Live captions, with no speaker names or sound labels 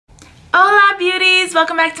Hola beauties,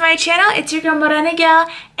 welcome back to my channel. It's your girl Morena Girl,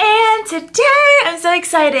 and today I'm so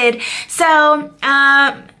excited. So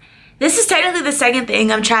this is technically the second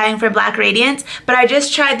thing I'm trying for Black Radiance, but I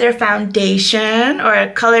just tried their foundation,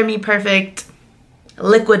 or Color Me Perfect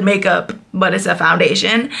liquid makeup, but it's a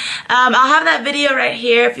foundation. I'll have that video right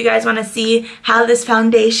here if you guys want to see how this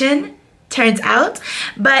foundation turns out.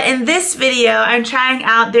 But in this video, I'm trying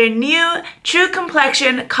out their new True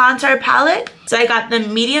Complexion Contour Palette. So I got the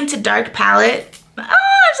medium to dark palette. Oh,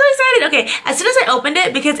 I'm so excited. Okay, as soon as I opened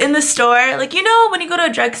it, because in the store, like, you know, when you go to a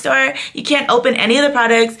drugstore, you can't open any of the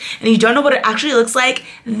products and you don't know what it actually looks like.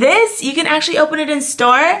 This, you can actually open it in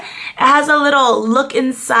store. It has a little look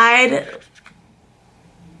inside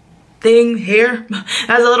thing here. It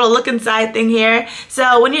has a little look inside thing here.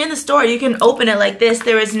 So when you're in the store, you can open it like this.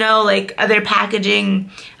 There is no like other packaging,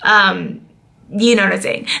 you know what I'm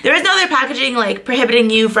saying. There is no other packaging like prohibiting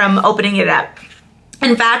you from opening it up.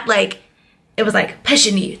 In fact, like, it was like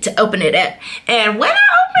pushing you to open it up. And when I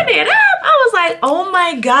opened it up, I was like, oh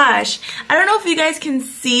my gosh. I don't know if you guys can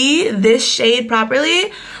see this shade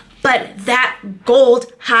properly, but that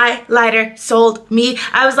gold highlighter sold me.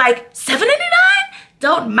 I was like, $7.99?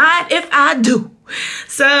 Don't mind if I do.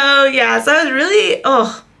 So yeah, so I was really,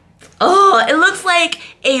 it looks like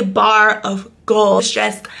a bar of gold. It's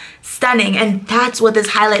just stunning, and that's what this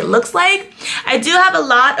highlight looks like. I do have a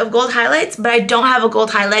lot of gold highlights, but I don't have a gold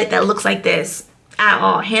highlight that looks like this at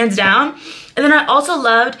all, hands down. And then I also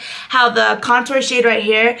loved how the contour shade right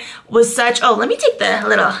here was such, let me take the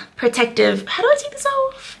little protective, how do I take this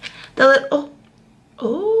off? The little,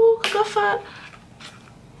 go far.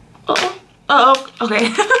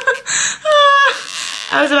 Okay.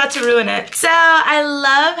 I was about to ruin it. So I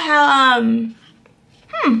love how,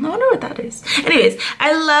 I wonder what that is. Anyways,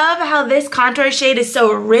 I love how this contour shade is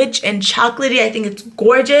so rich and chocolatey. I think it's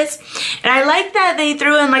gorgeous. And I like that they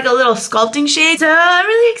threw in like a little sculpting shade. So I'm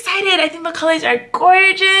really excited. I think the colors are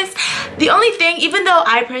gorgeous. The only thing, even though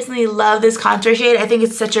I personally love this contour shade, I think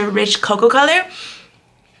it's such a rich cocoa color.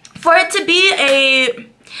 For it to be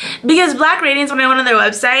because Black Radiance, when I went on their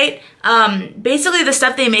website, basically the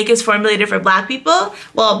stuff they make is formulated for Black people.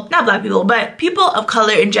 Well, not Black people, but people of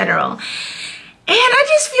color in general. And I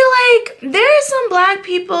just feel like there are some Black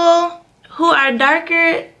people who are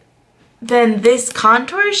darker than this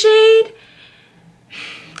contour shade.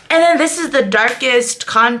 And then this is the darkest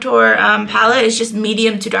contour palette. It's just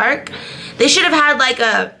medium to dark. They should have had like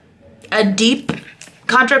a deep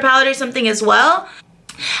contour palette or something as well.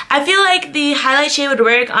 I feel like the highlight shade would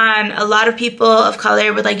work on a lot of people of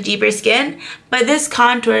color with like deeper skin, but this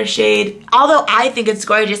contour shade, although I think it's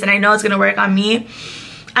gorgeous and I know it's gonna work on me,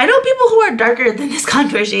 I know people who are darker than this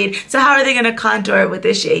contour shade, so how are they gonna contour with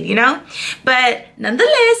this shade, you know? But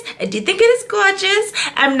nonetheless, I do think it is gorgeous.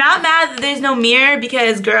 I'm not mad that there's no mirror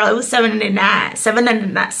because, girl, it was $7.99.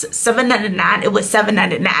 $7.99. It was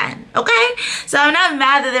 $7.99. Okay? So I'm not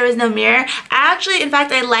mad that there was no mirror. Actually, in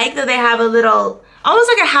fact, I like that they have a little,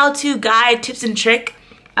 almost like a how-to guide, tips and tricks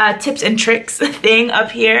thing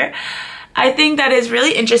up here. I think that is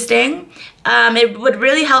really interesting. It would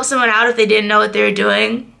really help someone out if they didn't know what they were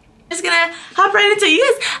doing. I'm just gonna hop right into it.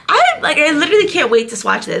 You guys, I literally can't wait to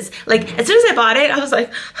swatch this. Like, as soon as I bought it, I was like,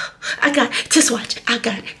 I got to swatch. I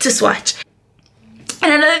got to swatch.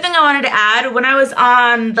 And another thing I wanted to add, when I was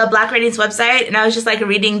on the Black Radiance website and I was just like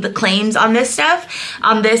reading the claims on this stuff,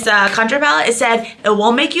 on this contour palette, it said it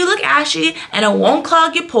won't make you look ashy and it won't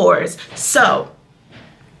clog your pores. So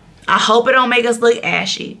I hope it don't make us look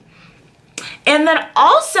ashy. And then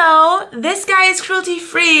also, this guy is cruelty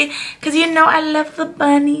free because, you know, I love the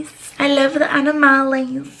bunnies. I love the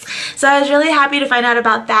animales. So I was really happy to find out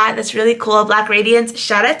about that. That's really cool. Black Radiance,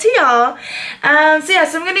 shout out to y'all. So yeah,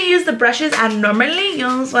 so I'm going to use the brushes I normally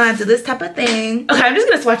use when I do this type of thing. Okay, I'm just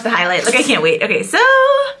going to swatch the highlight. Like, I can't wait. Okay, so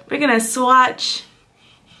we're going to swatch.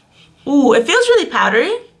 Ooh, it feels really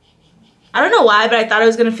powdery. I don't know why, but I thought it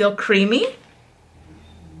was going to feel creamy.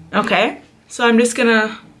 Okay, so I'm just going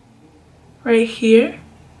to, right here.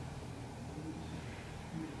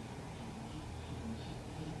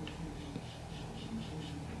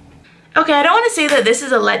 Okay, I don't want to say that this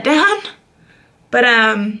is a letdown, but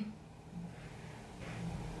I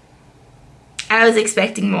was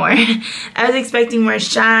expecting more. I was expecting more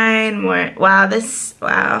shine, more, wow,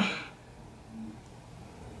 wow.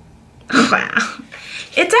 Wow.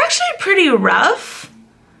 It's actually pretty rough.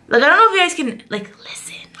 Like, I don't know if you guys can, like,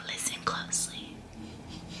 listen closely.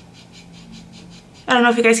 I don't know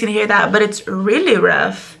if you guys can hear that, but it's really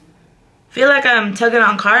rough. I feel like I'm tugging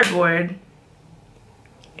on cardboard.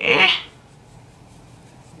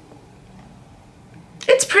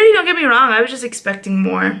 It's pretty, don't get me wrong. I was just expecting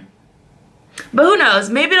more. But who knows?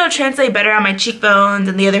 Maybe it'll translate better on my cheekbones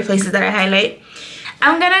and the other places that I highlight.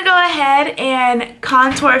 I'm gonna go ahead and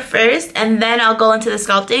contour first, and then I'll go into the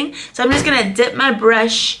sculpting. So I'm just gonna dip my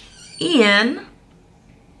brush in.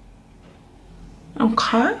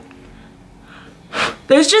 Okay.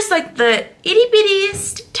 There's just like the itty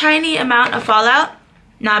bittiest tiny amount of fallout.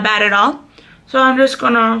 Not bad at all. So I'm just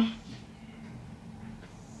gonna...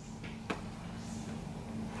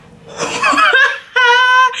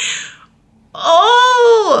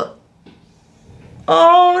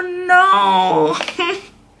 Oh no.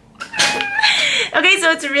 Okay,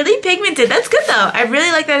 so it's really pigmented. That's good though. I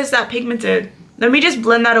really like that it's that pigmented. Let me just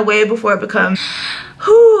blend that away before it becomes...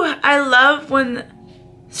 Whew, I love when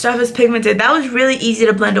stuff is pigmented. That was really easy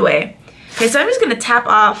to blend away. Okay, so I'm just gonna tap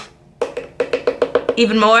off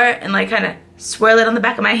even more and like kind of swirl it on the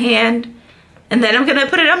back of my hand. And then I'm gonna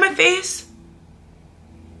put it on my face.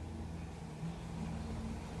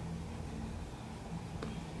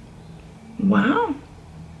 Wow.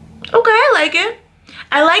 Okay, I like it.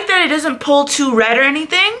 I like that it doesn't pull too red or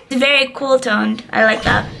anything. It's very cool toned. I like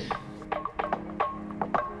that.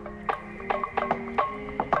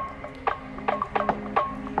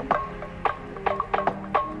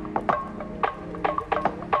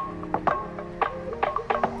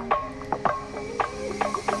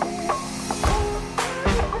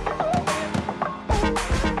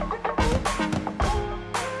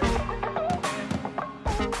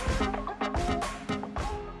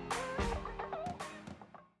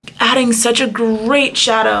 Adding such a great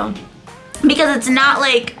shadow because it's not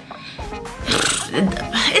like,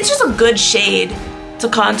 it's just a good shade to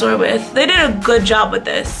contour with. They did a good job with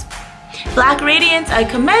this. Black Radiance, I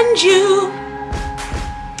commend you.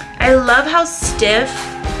 I love how stiff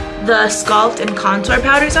the sculpt and contour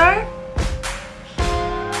powders are.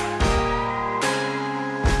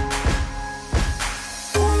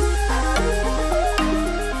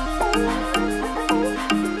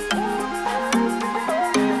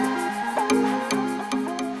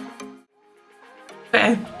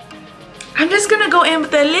 Okay, I'm just gonna go in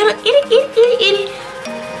with a little itty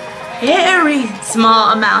very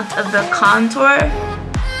small amount of the contour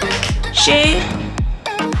shade.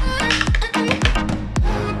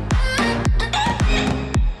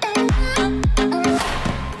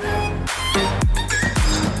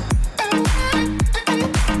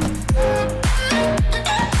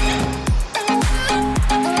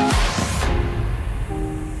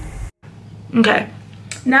 Okay.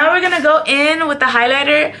 Now we're gonna go in with the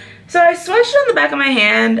highlighter. So I swatched it on the back of my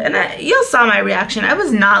hand, and you saw my reaction. I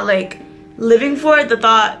was not like living for it.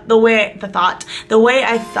 The way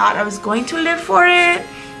I thought I was going to live for it.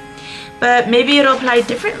 But maybe it'll apply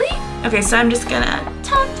differently. Okay, so I'm just gonna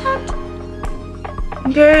tap.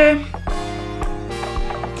 Okay.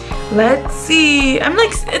 Let's see. I'm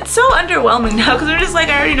like, it's so underwhelming now because I'm just like,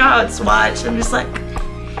 I already know how it's swatched. I'm just like,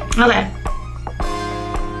 okay.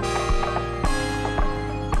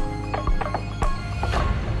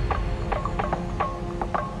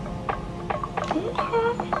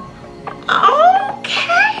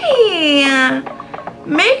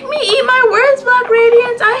 Make me eat my words, Black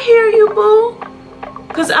Radiance. I hear you, boo.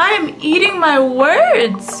 Because I am eating my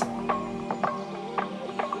words.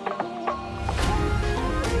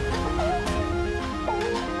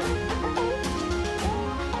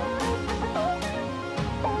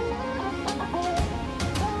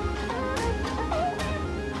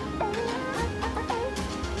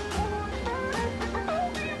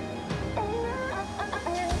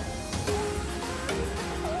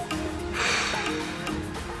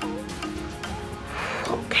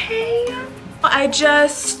 I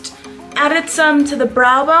just added some to the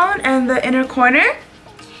brow bone and the inner corner.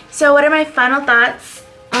 So what are my final thoughts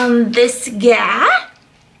on this guy?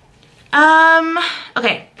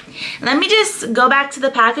 Okay, let me just go back to the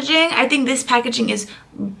packaging. I think this packaging is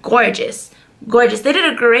gorgeous. Gorgeous. They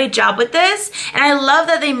did a great job with this, and I love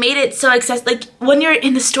that they made it so accessible. Like when you're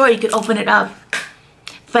in the store, you can open it up.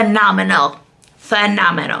 Phenomenal.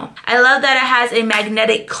 Phenomenal. I love that it has a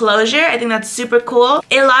magnetic closure. I think that's super cool.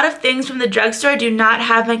 A lot of things from the drugstore do not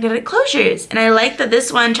have magnetic closures, and I like that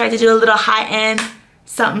this one tried to do a little high-end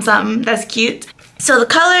something. That's cute. So the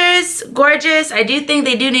colors, gorgeous. I do think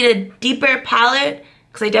they do need a deeper palette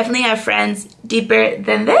because I definitely have friends deeper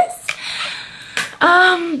than this.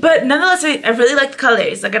 But nonetheless, I really like the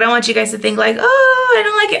colors. Like, I don't want you guys to think like, oh, I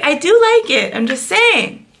don't like it. I do like it. I'm just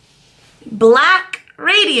saying. Black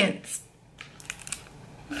Radiance.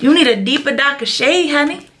 You need a deeper, darker shade,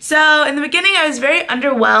 honey. So in the beginning, I was very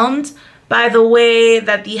underwhelmed by the way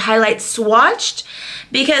that the highlight swatched,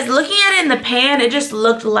 because looking at it in the pan, it just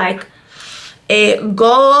looked like a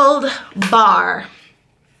gold bar.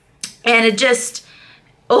 and it just,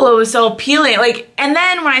 oh, it was so appealing. Like, and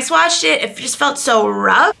then when I swatched it, it just felt so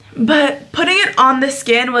rough. But putting it on the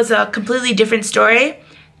skin was a completely different story,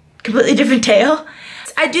 completely different tale.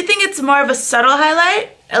 I do think it's more of a subtle highlight,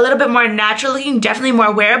 a little bit more natural looking, definitely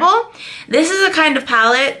more wearable. This is a kind of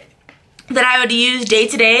palette that I would use day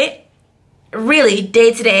to day, really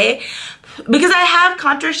day to day, because I have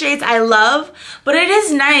contour shades I love, but it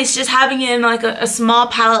is nice just having it in like a small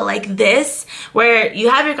palette like this, where you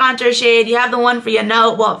have your contour shade, you have the one for your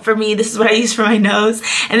nose, well for me this is what I use for my nose,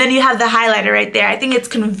 and then you have the highlighter right there. I think it's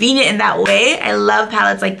convenient in that way. I love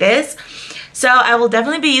palettes like this. So I will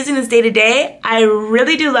definitely be using this day to day. I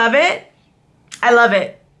really do love it. I love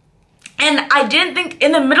it. And I didn't think,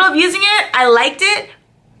 in the middle of using it, I liked it.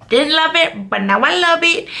 Didn't love it, but now I love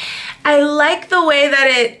it. I like the way that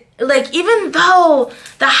it, like, even though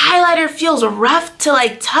the highlighter feels rough to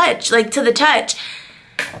like touch, like to the touch,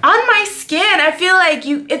 on my skin, I feel like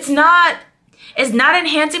it's not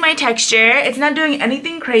enhancing my texture. It's not doing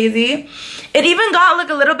anything crazy. It even got like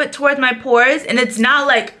a little bit towards my pores, and it's not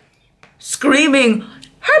like screaming,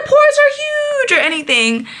 her pores are huge or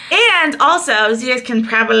anything. And also, as you guys can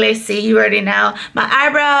probably see, you already know, my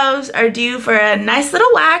eyebrows are due for a nice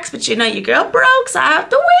little wax, but you know your girl broke, so I have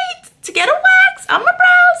to wait to get a wax on my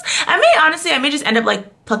brows. I may just end up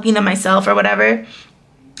like plucking them myself or whatever.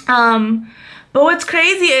 But what's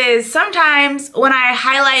crazy is sometimes when I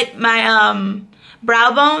highlight my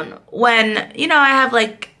brow bone, when, you know, I have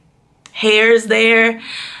like hairs there,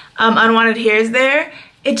 unwanted hairs there,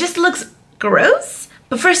 it just looks gross.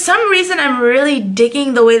 But for some reason, I'm really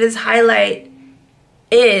digging the way this highlight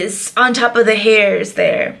is on top of the hairs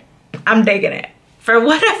there. I'm digging it for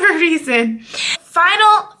whatever reason.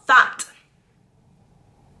 Final thought.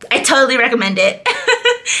 I totally recommend it.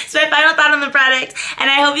 It's my final thought on the product, and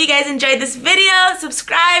I hope you guys enjoyed this video.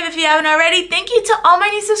 Subscribe if you haven't already. Thank you to all my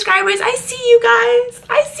new subscribers. I see you guys.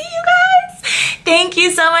 I see you guys. Thank you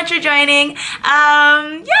so much for joining. Yeah.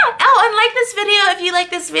 Oh, and like this video if you like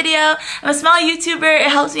this video. I'm a small YouTuber. It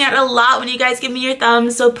helps me out a lot when you guys give me your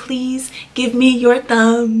thumbs, so please give me your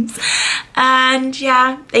thumbs. And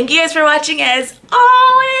yeah, thank you guys for watching as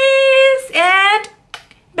always, and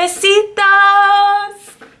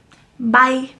besitos. Bye.